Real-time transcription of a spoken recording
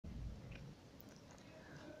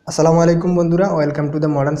আসসালামু আলাইকুম বন্ধুরা, welcome to the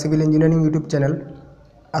modern civil engineering YouTube channel.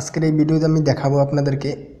 আজকের এই ভিডিওতে আমি দেখাবো আপনাদেরকে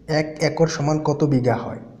 1 একর সমান কত বিঘা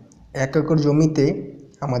হয়। 1 একর জমিতে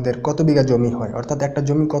আমাদের কত বিঘা জমি হয়, অর্থাৎ একটা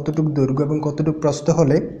জমি কতটুকু দৈর্ঘ্য এবং কতটুকু প্রস্থ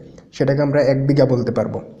হলে সেটাকে আমরা 1 বিঘা বলতে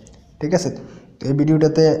পারবো। ঠিক আছে, তো এই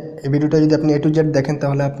ভিডিওটা যদি আপনি A to Z দেখেন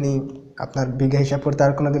তাহলে আপনি আপনার বিঘা হিসাব করতে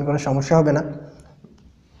আর কোনো সমস্যা হবে না।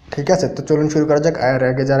 ঠিক আছে, তো চলুন শুরু করা যাক। আর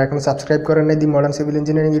আগে যারা এখনো সাবস্ক্রাইব করেন নাই দি মডার্ন সিভিল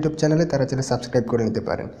ইঞ্জিনিয়ারিং ইউটিউব চ্যানেলে, তারা চাইলে সাবস্ক্রাইব করে নিতে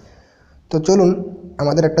পারেন। তো চলুন,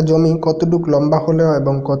 আমাদের একটা জমি কতটুক লম্বা হলে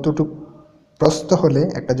এবং কতটুক প্রস্থ হলে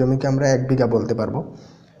একটা জমিকে আমরা 1 বিঘা বলতে পারবো।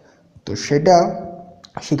 তো সেটা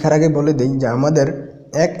শেখার আগে বলে দিই যে আমাদের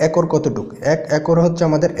 1 একর কতটুক। 1 একর হচ্ছে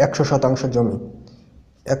আমাদের 100 শতাংশ জমি।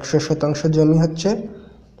 100 শতাংশ জমি হচ্ছে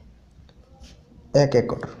 1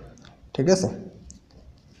 একর। ঠিক আছে,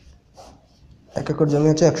 1 একর জমি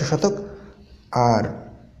হচ্ছে 100 শতক। আর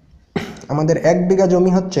আমাদের 1 বিঘা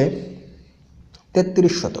জমি হচ্ছে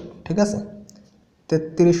 33 শতক। ঠিক আছে,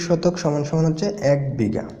 33 শতক সমান সমান হচ্ছে 1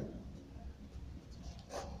 বিঘা।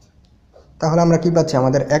 তাহলে আমরা কি পাচ্ছি,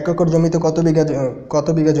 আমাদের 1 একর জমিতে কত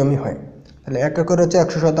বিঘা জমি হয়। তাহলে 1 একর হচ্ছে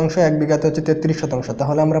 100 শতাংশ, 1 বিঘাতে হচ্ছে 33 শতাংশ।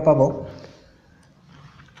 তাহলে আমরা পাবো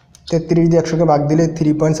 33 দিয়ে 100কে ভাগ দিলে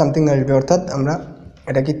 3 পয়েন্ট সামথিং আসবে, অর্থাৎ আমরা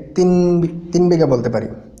এটাকে 3 বিঘা বলতে পারি।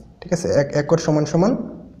 ঠিক আছে, 1 একর সমান সমান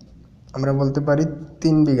আমরা বলতে পারি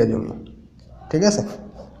 3 বিঘা জমি। ঠিক আছে,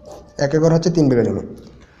 1 একর হচ্ছে 3 বিঘা জমি।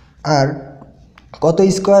 আর কত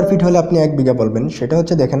স্কোয়ার ফিট হলে আপনি 1 বিঘা বলবেন, সেটা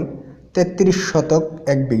হচ্ছে দেখেন 33 শতক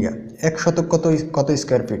 1 বিঘা। 1 শতক কত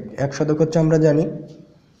স্কোয়ার ফিট। 1 শতক হচ্ছে, আমরা জানি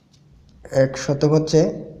 1 শতক হচ্ছে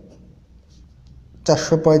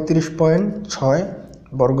 435.6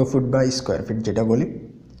 বর্গফুট বা স্কোয়ার ফিট যেটা বলি।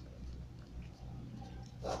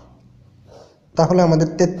 তাহলে আমাদের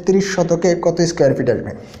 33 শতকে কত স্কোয়ার ফিট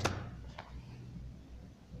আসবে।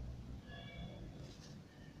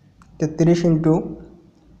 33 ইন্টু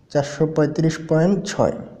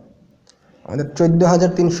 435.6 আমাদের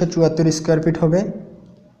 14,374 স্কোয়ার ফিট হবে।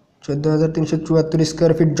 14,374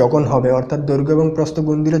 স্কোয়ার ফিট যখন হবে, অর্থাৎ দৈর্ঘ্য এবং প্রস্থ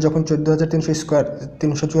গুণ দিলে যখন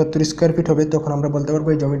 14,374 স্কোয়ার ফিট হবে, তখন আমরা বলতে পারবো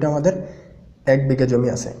এই জমিটা আমাদের 1 বিঘা জমি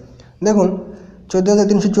আছে। দেখুন,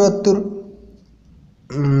 14,374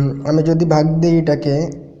 আমি যদি ভাগ দিই এটাকে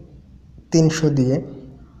 300 দিয়ে,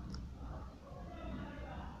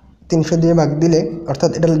 300 দিয়ে ভাগ দিলে,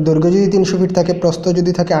 অর্থাৎ এটার দৈর্ঘ্য যদি 300 ফিট থাকে, প্রস্থ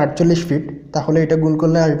যদি থাকে 48 ফিট, তাহলে এটা গুণ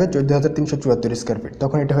করলে আসবে 14,374 স্কোয়ার ফিট।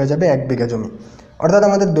 তখন এটা হয়ে যাবে 1 বিঘা জমি। অর্থাৎ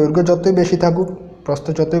আমাদের দৈর্ঘ্য যতই বেশি থাকুক, প্রস্থ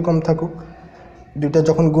যতই কম থাকুক, দুইটা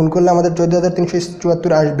যখন গুণ করলে আমাদের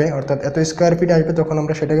 14,374 আসবে, অর্থাৎ এত স্কোয়ার ফিট আসবে, তখন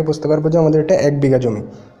আমরা সেটাকে বুঝতে পারবো যে আমাদের এটা 1 বিঘা জমি।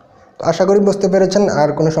 তো আশা করি বুঝতে পেরেছেন। আর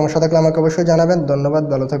কোনো সমস্যা থাকলে আমাকে অবশ্যই জানাবেন। ধন্যবাদ,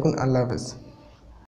 ভালো থাকুন, আল্লাহ হাফেজ।